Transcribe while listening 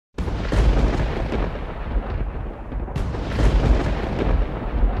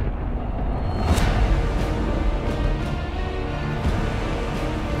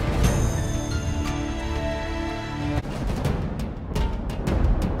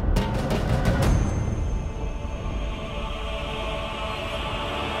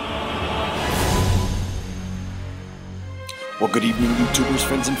Well, good evening, YouTubers,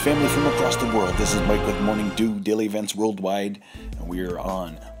 friends, and family from across the world. This is Mike with Morning Dew Daily Events Worldwide, and we are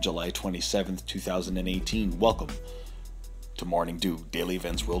on July 27th, 2018. Welcome to Morning Dew Daily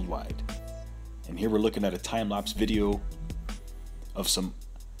Events Worldwide. And here we're looking at a time-lapse video of some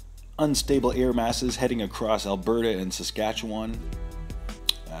unstable air masses heading across Alberta and Saskatchewan.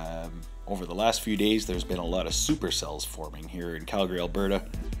 Over the last few days, there's been a lot of supercells forming here in Calgary, Alberta.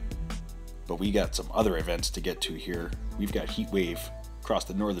 But we got some other events to get to here. We've got heat wave across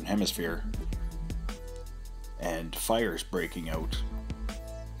the northern hemisphere and fires breaking out.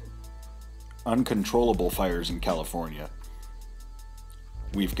 Uncontrollable fires in California.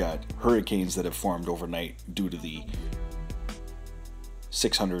 We've got hurricanes that have formed overnight due to the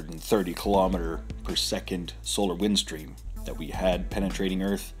 630 kilometer per second solar wind stream that we had penetrating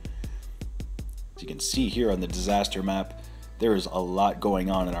Earth. As you can see here on the disaster map, there is a lot going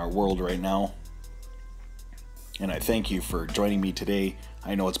on in our world right now. And I thank you for joining me today.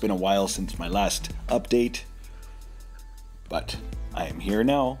 I know it's been a while since my last update, but I am here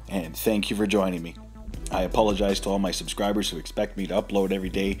now, and thank you for joining me. I apologize to all my subscribers who expect me to upload every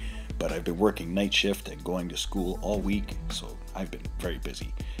day, but I've been working night shift and going to school all week, so I've been very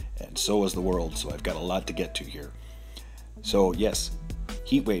busy. And so is the world, so I've got a lot to get to here. So yes,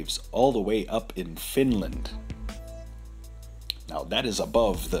 heat waves all the way up in Finland. Now that is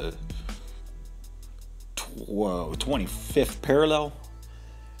above the 25th parallel.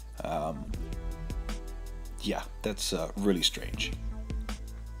 Yeah, that's really strange.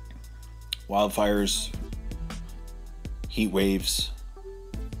 Wildfires, heat waves.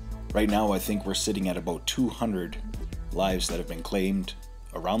 Right now I think we're sitting at about 200 lives that have been claimed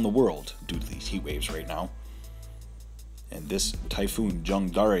around the world due to these heat waves right now. And this Typhoon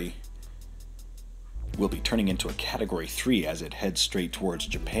Jongdari will be turning into a Category 3 as it heads straight towards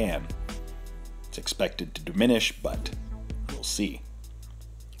Japan. It's expected to diminish, but we'll see.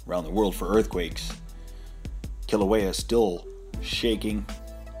 Around the world for earthquakes, Kilauea is still shaking.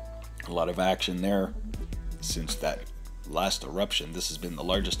 A lot of action there since that last eruption. This has been the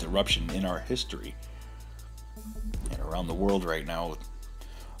largest eruption in our history. And around the world right now,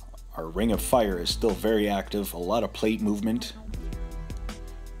 our ring of fire is still very active. A lot of plate movement.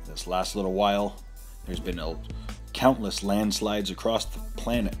 This last little while, there's been countless landslides across the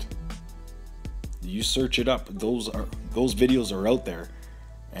planet. You search it up, those videos are out there,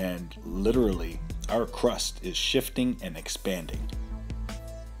 and literally our crust is shifting and expanding.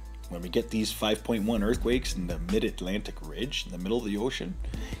 When we get these 5.1 earthquakes in the mid-Atlantic ridge in the middle of the ocean,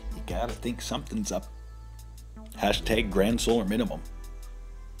 you gotta think something's up. Hashtag grand solar minimum.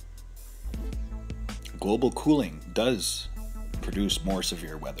 Global cooling does produce more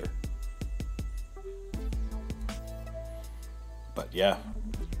severe weather. But yeah,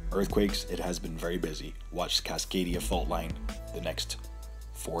 earthquakes, it has been very busy. Watch the Cascadia fault line the next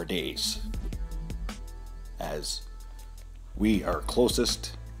 4 days as we are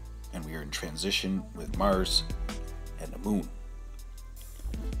closest and we are in transition with Mars and the Moon.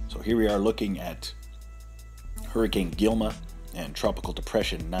 So here we are looking at Hurricane Gilma and Tropical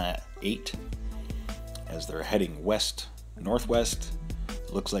Depression 8 as they're heading west-northwest.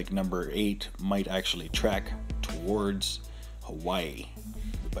 Looks like number 8 might actually track towards Hawaii.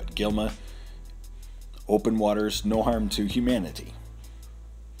 But Gilma, open waters, no harm to humanity.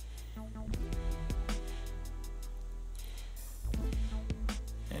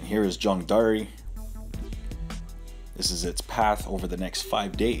 And here is Jongdari. This is its path over the next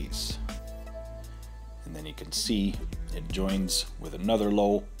 5 days. And then you can see it joins with another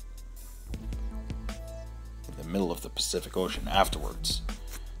low in the middle of the Pacific Ocean afterwards.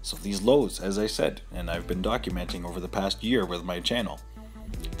 So these lows, as I said, and I've been documenting over the past year with my channel,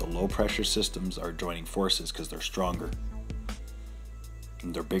 the low pressure systems are joining forces because they're stronger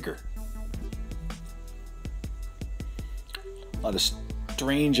and they're bigger. A lot of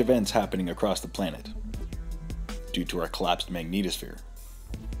strange events happening across the planet due to our collapsed magnetosphere.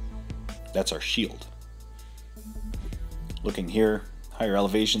 That's our shield. Looking here, higher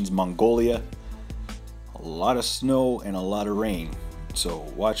elevations, Mongolia, a lot of snow and a lot of rain. So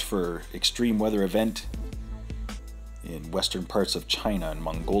watch for extreme weather event in western parts of China and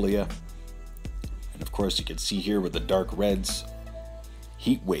Mongolia. And of course you can see here with the dark reds,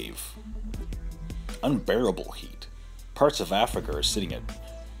 heat wave, unbearable heat. Parts of Africa are sitting at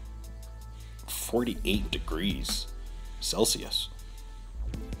 48 degrees Celsius.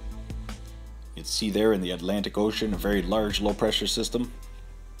 You can see there in the Atlantic Ocean a very large low pressure system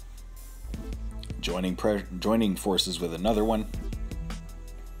joining forces with another one.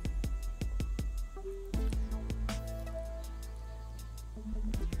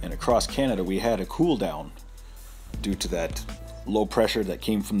 And across Canada we had a cool down due to that low pressure that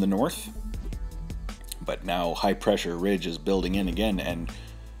came from the north. But now high pressure ridge is building in again and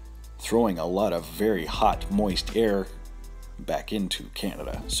throwing a lot of very hot, moist air back into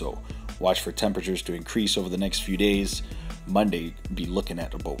Canada. So watch for temperatures to increase over the next few days. Monday, be looking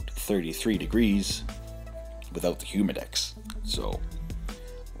at about 33 degrees without the humidex. So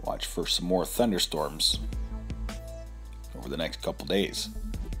watch for some more thunderstorms over the next couple days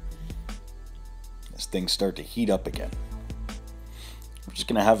as things start to heat up again. We're just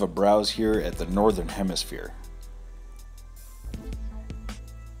going to have a browse here at the northern hemisphere.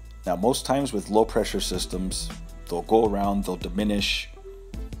 Now, most times with low pressure systems, they'll go around, they'll diminish,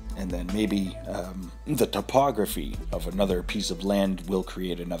 and then maybe the topography of another piece of land will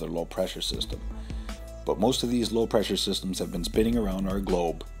create another low pressure system. But most of these low pressure systems have been spinning around our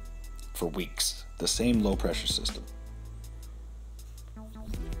globe for weeks, the same low pressure system.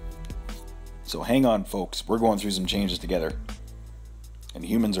 So hang on, folks, we're going through some changes together, and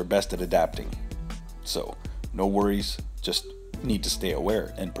humans are best at adapting. So no worries, just need to stay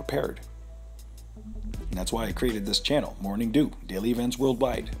aware and prepared. And that's why I created this channel, Morning Dew, daily events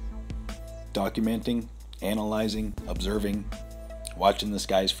worldwide. Documenting, analyzing, observing, watching the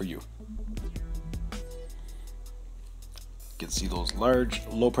skies for you. You can see those large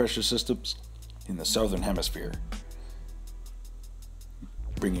low pressure systems in the southern hemisphere,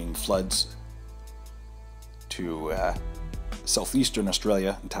 bringing floods to southeastern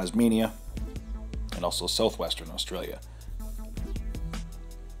Australia and Tasmania, and also southwestern Australia.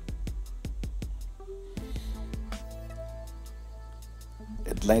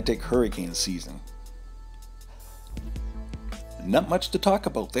 Atlantic hurricane season. Not much to talk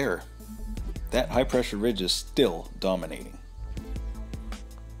about there. That high pressure ridge is still dominating.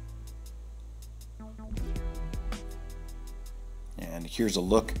 And here's a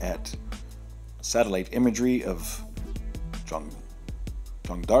look at satellite imagery of Jongdari,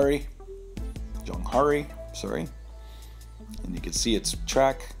 sorry. And you can see its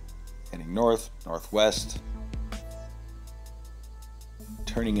track heading north, northwest,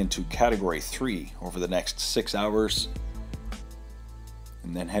 turning into category 3 over the next 6 hours,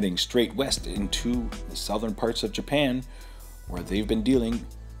 and then heading straight west into the southern parts of Japan, where they've been dealing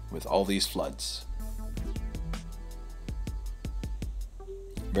with all these floods.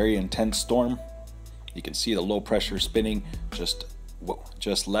 Very intense storm. You can see the low pressure spinning just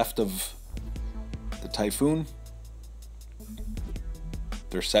left of the typhoon.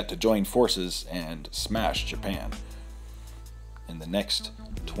 They're set to join forces and smash Japan in the next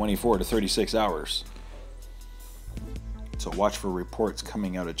 24 to 36 hours. So watch for reports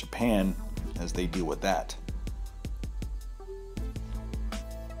coming out of Japan as they deal with that.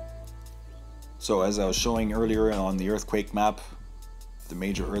 So as I was showing earlier on the earthquake map, the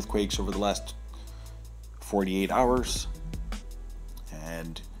major earthquakes over the last 48 hours,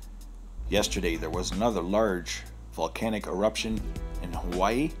 and yesterday there was another large volcanic eruption in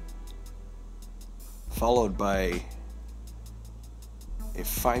Hawaii, followed by a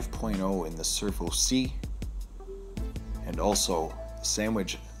 5.0 in the Servo Sea, and also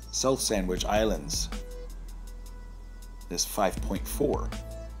South Sandwich Islands is 5.4.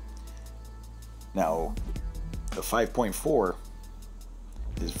 Now, the 5.4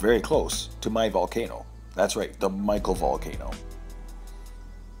 is very close to my volcano. That's right, the Michael volcano.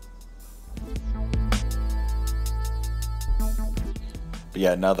 But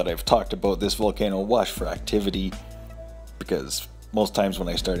yeah, now that I've talked about this volcano, watch for activity, because most times when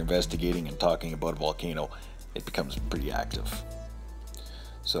I start investigating and talking about a volcano, it becomes pretty active.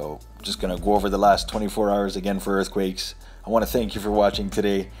 So just gonna go over the last 24 hours again for earthquakes. I want to thank you for watching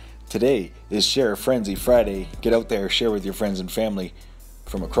today. Today is Share Frenzy Friday. Get out there, share with your friends and family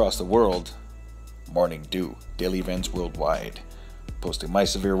from across the world. Morning Dew, daily events worldwide. Posting my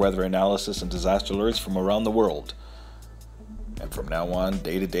severe weather analysis and disaster alerts from around the world. And from now on,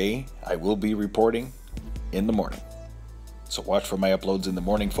 day to day, I will be reporting in the morning. So watch for my uploads in the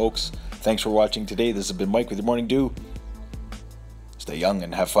morning, folks. Thanks for watching today. This has been Mike with your Morning Dew. Stay young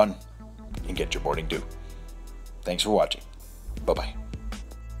and have fun, and get your Morning Dew. Thanks for watching. Bye-bye.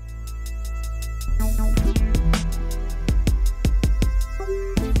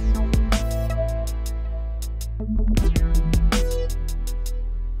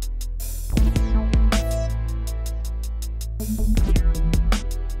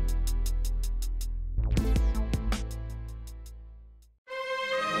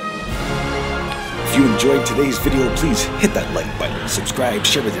 If you enjoyed today's video, please hit that like button, subscribe,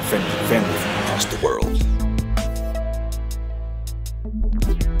 share with your friends and family from across the world.